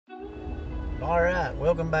Alright,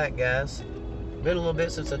 welcome back, guys. Been a little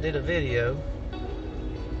bit since I did a video,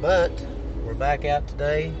 but we're back out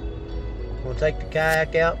today. We'll take the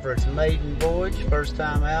kayak out for its maiden voyage. First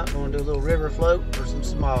time out, going to do a little river float for some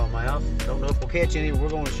smallmouth. Don't know if we'll catch any, but we're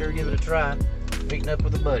going to sure give it a try. Meeting up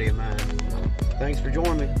with a buddy of mine. Thanks for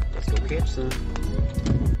joining me. Let's go catch some.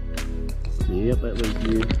 Yep, that looks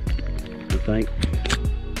good, I think.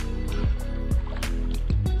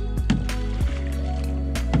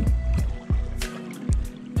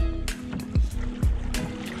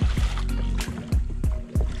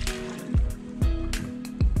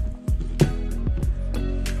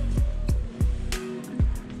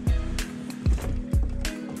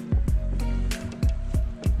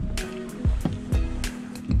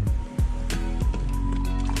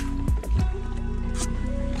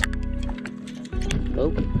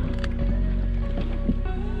 Oh.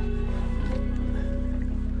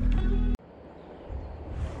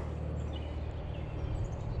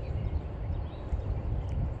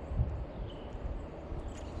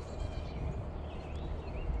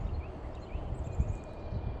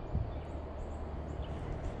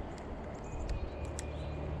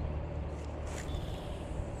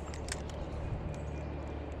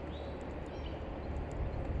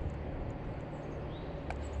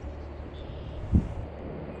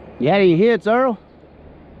 You had any hits, Earl?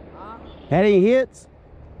 Huh? Had any hits?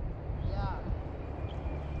 Yeah.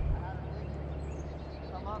 I had a big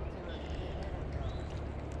come up to it.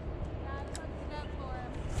 Yeah, I hooked it up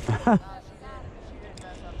for him. She didn't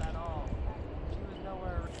mess up at all. She was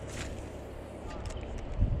nowhere.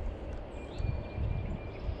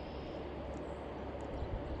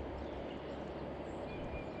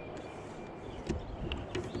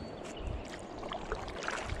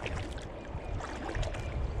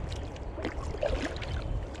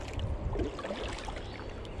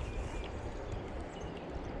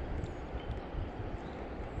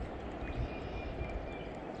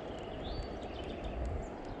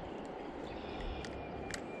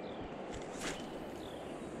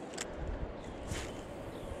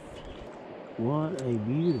 What a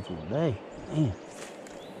beautiful day, man.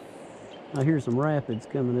 I hear some rapids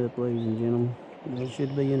coming up, ladies and gentlemen. That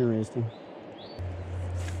should be interesting.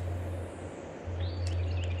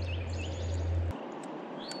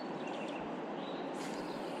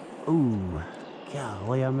 Ooh,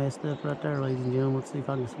 golly, I messed up right there, ladies and gentlemen. Let's see if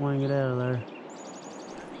I can swing it out of there.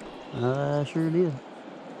 I sure did.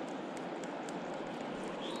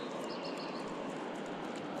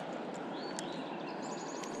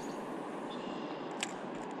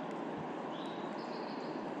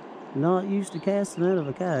 Not used to casting out of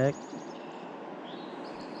a kayak.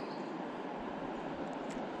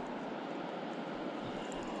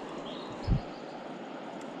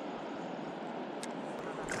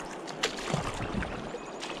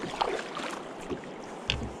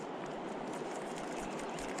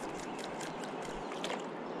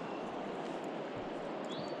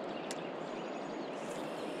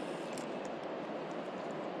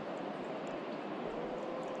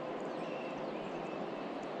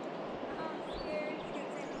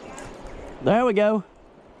 There we go.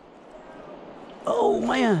 Oh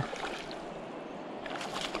man.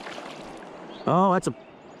 Oh,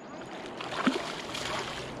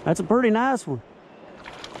 that's a pretty nice one.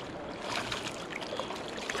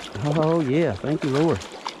 Oh yeah, thank you, Lord.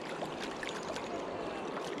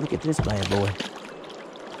 Look at this bad boy.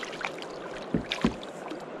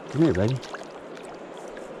 Come here, baby.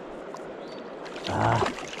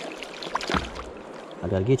 Ah. I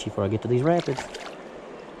gotta get you before I get to these rapids.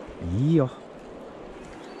 Yeah.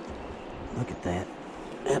 Look at that.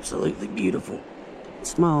 Absolutely beautiful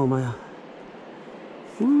smallmouth.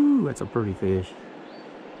 Woo, that's a pretty fish.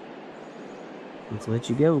 Let's let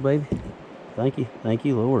you go, baby. Thank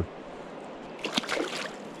you, Lord.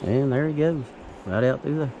 And there he goes, right out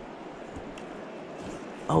through there.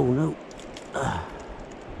 Oh no.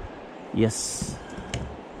 Yes.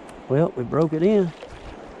 Well, we broke it in.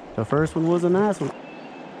 The first one was a nice one.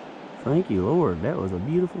 Thank you, Lord. That was a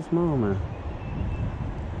beautiful smallmouth.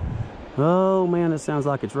 Oh man, it sounds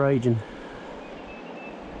like it's raging.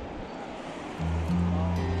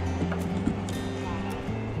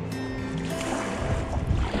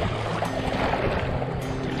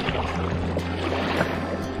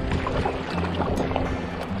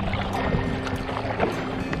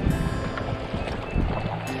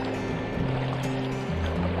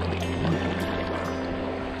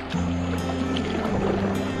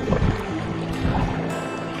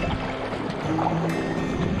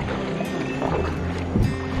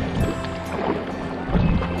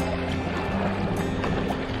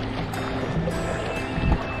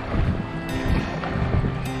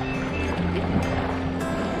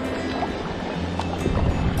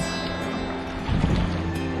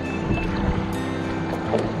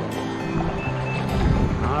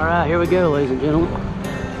 Alright, here we go, ladies and gentlemen.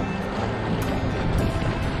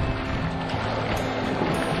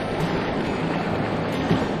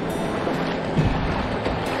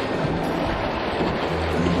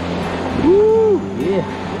 Woo! Yeah.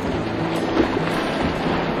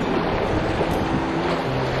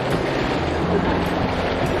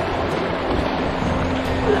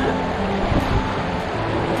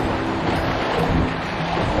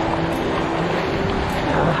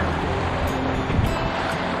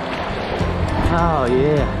 Oh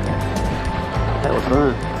yeah, that was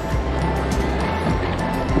fun.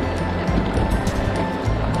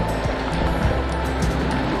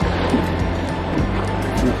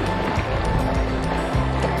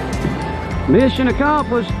 Mission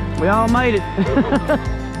accomplished. We all made it.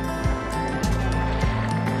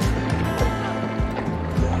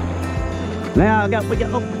 Now we got,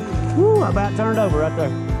 oh, whoo, I about turned over right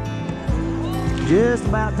there. Just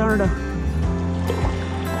about turned over.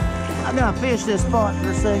 I gotta fish this spot for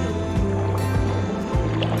a second.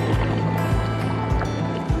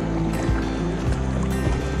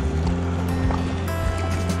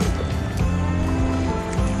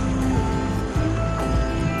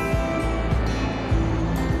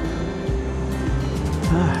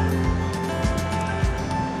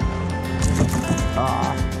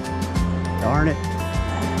 Ah, darn it.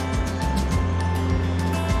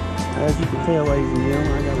 As you can tell, ladies and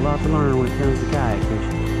gentlemen, I got a lot to learn when it comes to kayak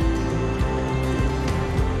fishing.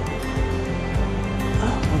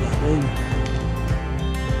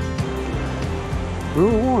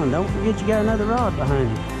 Rule 1, don't forget you got another rod behind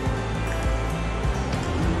you.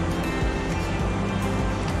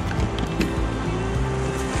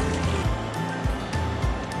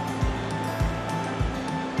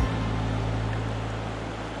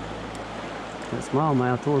 That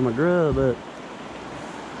smallmouth tore my grub up.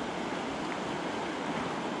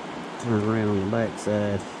 Turn around on the back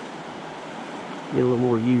side. Get a little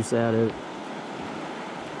more use out of it.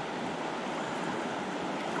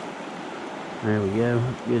 There we go,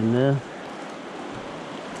 good enough.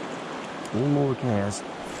 One more cast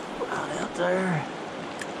out there.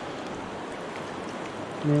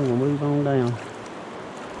 Then we'll move on down.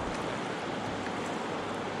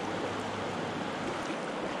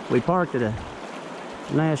 We parked at a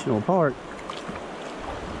national park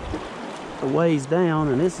a ways down,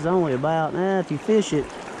 and this is only about, if you fish it,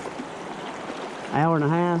 hour and a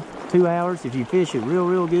half, 2 hours. If you fish it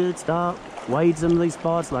real good, stop, wade some of these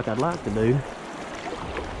spots like I'd like to do.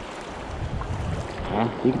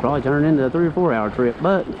 You could probably turn it into a 3 or 4 hour trip,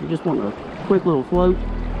 but if you just want a quick little float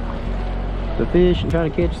to fish and try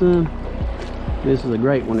to catch some, this is a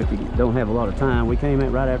great one if you don't have a lot of time. We came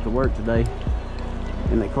in right after work today,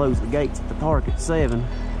 and they closed the gates at the park at 7.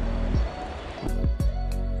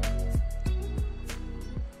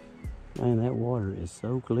 Man, that water is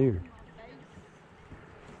so clear.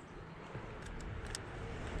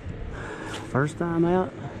 First time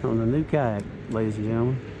out on the new kayak, ladies and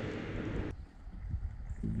gentlemen.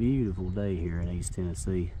 Beautiful day here in East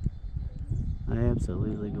Tennessee.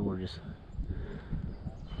 Absolutely gorgeous.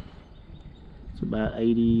 It's about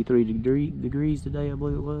 83 degrees today, I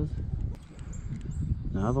believe it was.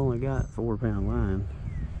 Now I've only got 4-pound line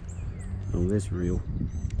on this reel,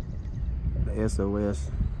 the SOS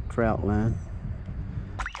trout line.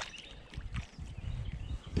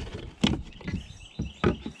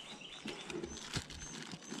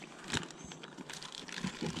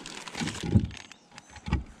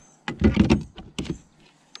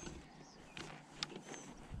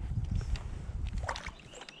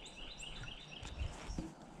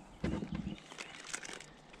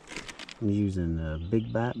 I'm using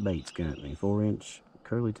Big Bite Baits Company 4-inch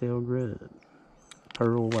curly tail grub,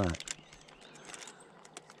 pearl white.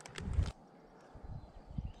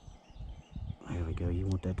 There we go. You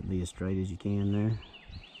want that to be as straight as you can there.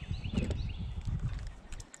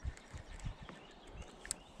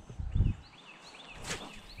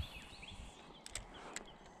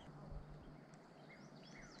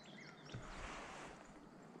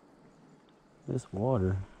 This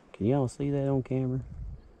water, can y'all see that on camera?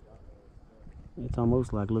 It's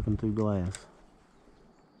almost like looking through glass.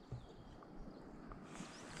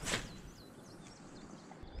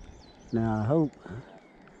 Now I hope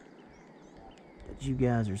that you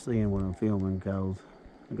guys are seeing what I'm filming, because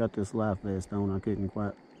I got this life vest on. I couldn't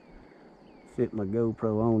quite fit my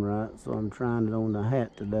GoPro on right, so I'm trying it on the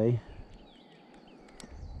hat today.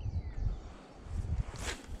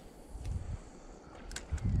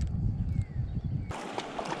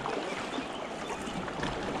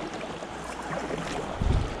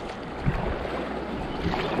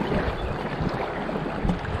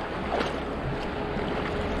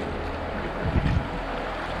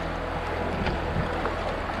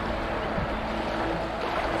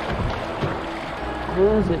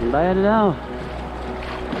 This isn't bad at all.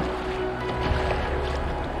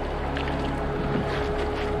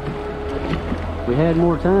 If we had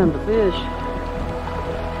more time to fish,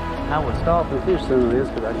 I would stop and fish some of this,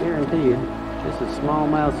 because I guarantee you, this is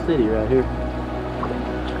smallmouth city right here.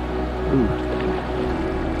 Ooh.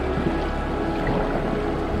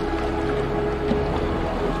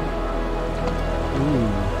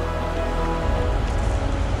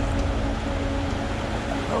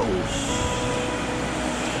 Oh, shoot.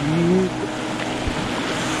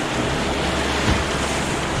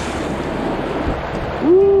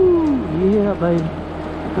 Woo! Yeah, baby.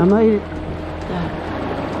 I made it.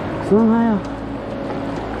 Somehow.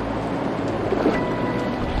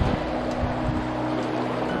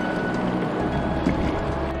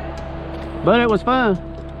 But it was fun.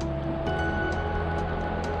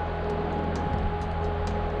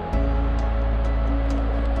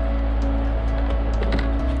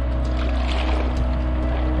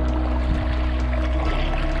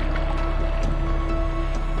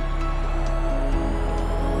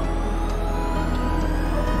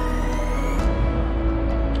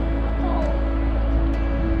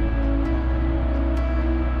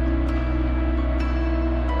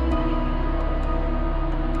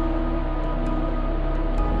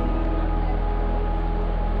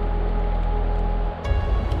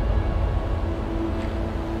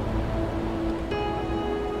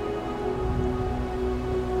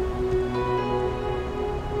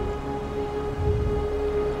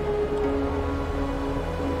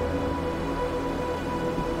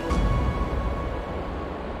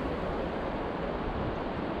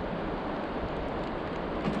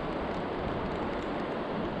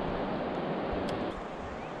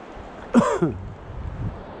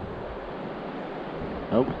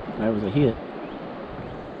 Oh, that was a hit.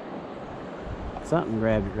 Something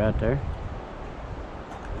grabbed it right there.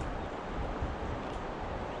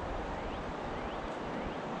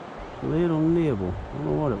 Little nibble. I don't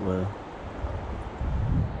know what it was.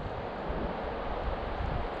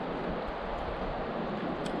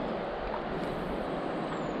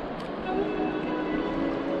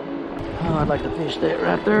 Oh, I'd like to fish that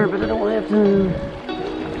right there, but I don't have to.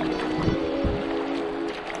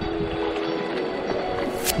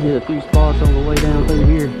 Hit a few spots on the way down through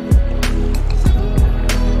here.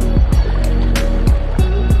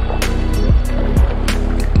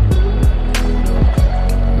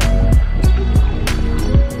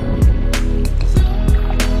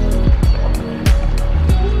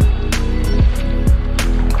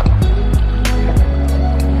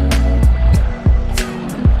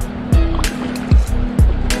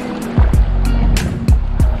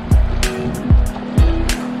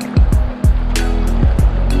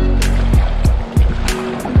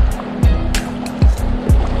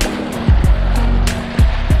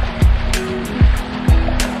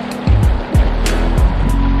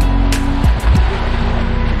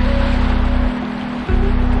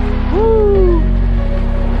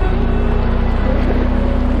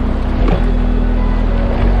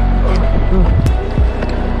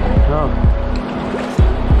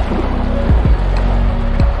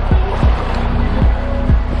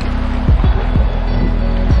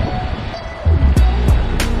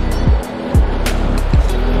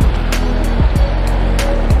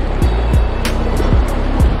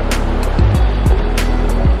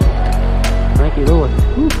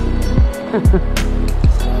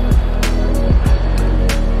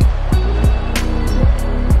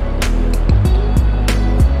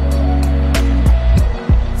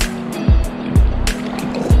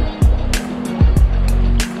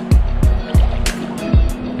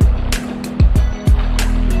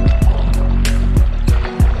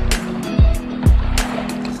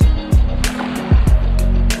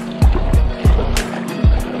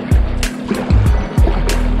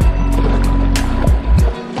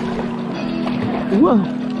 Whoa!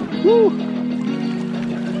 Woo!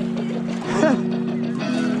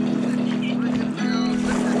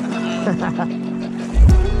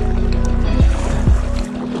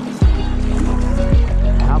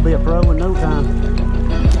 I'll be a pro in no time.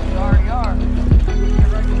 You already are. Get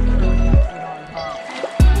ready to put that shit on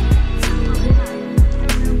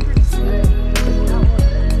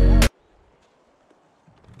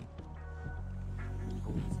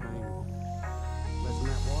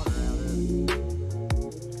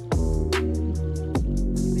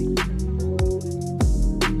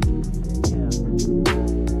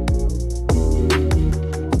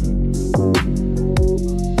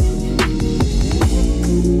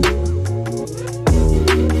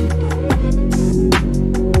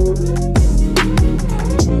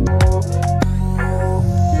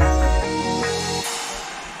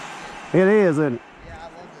It is, isn't it? Yeah.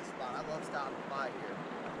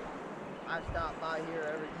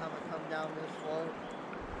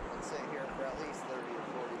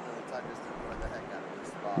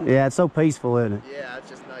 Yeah, it's so peaceful, isn't it? Yeah, it's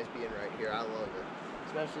just nice being right here. I love it.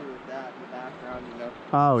 Especially with that in the background, you know.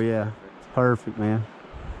 Oh yeah, perfect, man.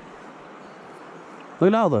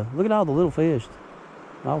 Look at all the little fish.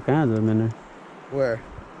 All kinds of them in there. Where?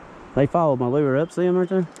 They followed my lure up. See them right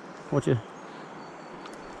there? Watch it.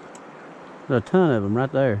 There's a ton of them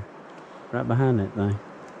right there, right behind that thing.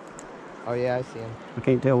 Oh yeah, I see them. I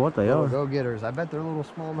can't tell what they are. Go-getters. I bet they're little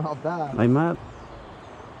smallmouth bass. They might.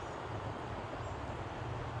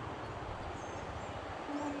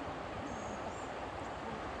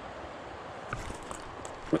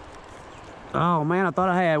 Oh man, I thought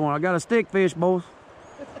I had one. I got a stick fish, boys.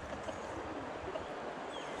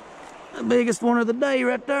 The biggest one of the day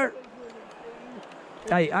right there.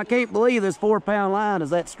 Hey, I can't believe this 4-pound line is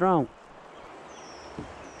that strong.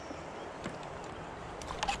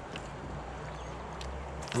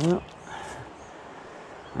 Well,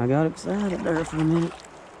 I got excited there for a minute.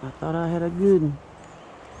 I thought I had a good one.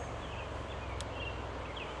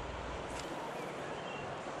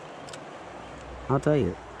 I'll tell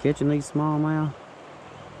you, catching these smallmouth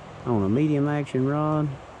on a medium action rod,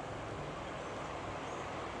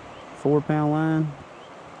 4-pound line,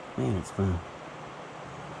 man, it's fun.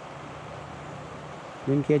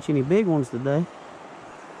 Didn't catch any big ones today,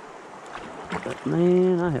 but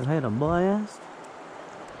man, I have had a blast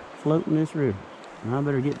floating this river. And I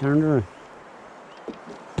better get turned around.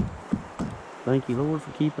 Thank you, Lord,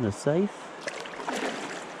 for keeping us safe,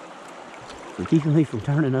 for keeping me from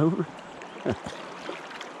turning over.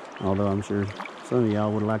 Although I'm sure some of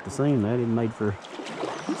y'all would like to see that. It made for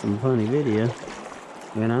some funny video,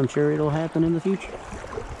 and I'm sure it'll happen in the future.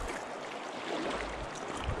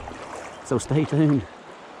 So stay tuned.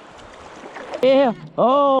 Yeah.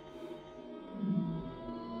 Oh.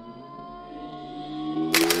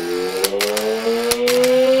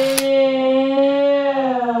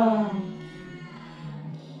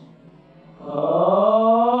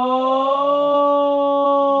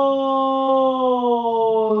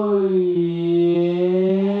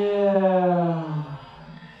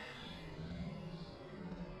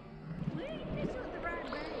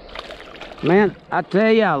 Man, I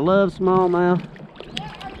tell you, I love smallmouth.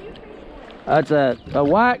 That's a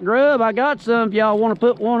white grub. I got some if y'all want to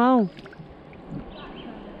put one on.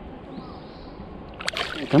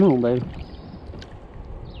 Come on, baby.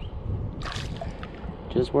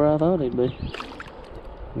 Just where I thought he'd be.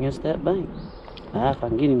 Against that bank. Ah, if I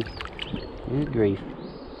can get him. Good grief.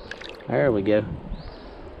 There we go.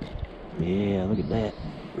 Yeah, look at that.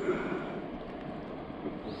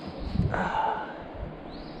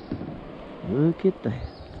 Look at that.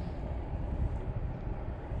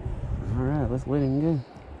 All right, let's let him go.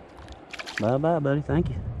 Bye-bye, buddy. Thank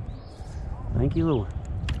you. Thank you, Lord.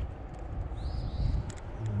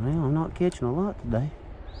 Well, I'm not catching a lot today,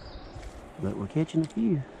 but we're catching a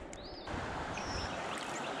few.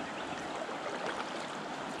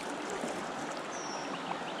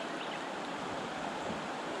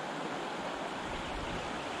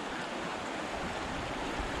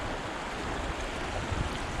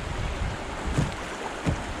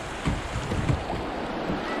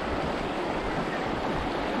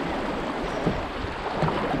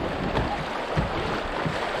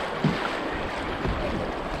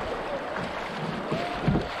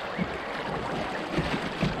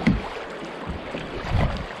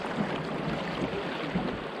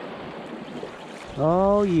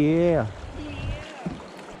 Oh yeah.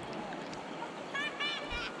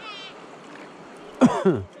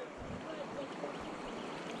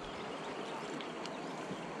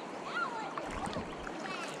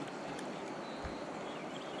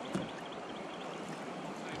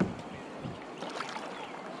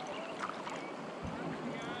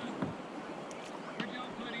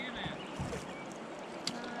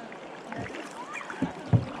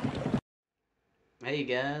 Hey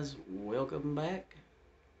guys, welcome back.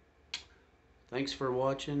 Thanks for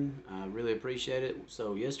watching. I really appreciate it.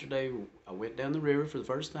 So yesterday I went down the river for the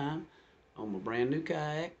first time on my brand new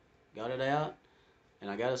kayak, got it out, and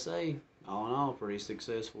I gotta say, all in all, pretty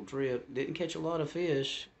successful trip. Didn't catch a lot of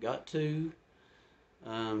fish, got two.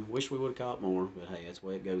 Wish we would have caught more, but hey, that's the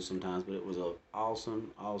way it goes sometimes. But it was an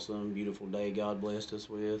awesome, beautiful day God blessed us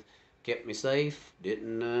with. Kept me safe,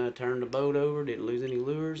 didn't turn the boat over, didn't lose any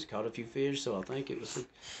lures, caught a few fish, so I think it was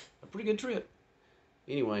a pretty good trip.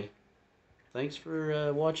 Anyway, thanks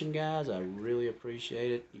for watching, guys. I really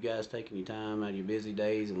appreciate it. You guys taking your time out of your busy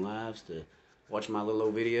days and lives to watch my little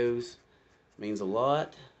old videos. It means a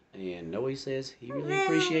lot, and Noe says he really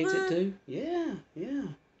appreciates it too. Yeah.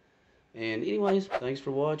 And anyways, thanks for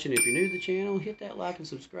watching. If you're new to the channel, hit that like and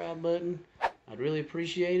subscribe button. I'd really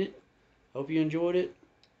appreciate it. Hope you enjoyed it.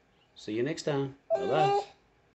 See you next time. Bye-bye.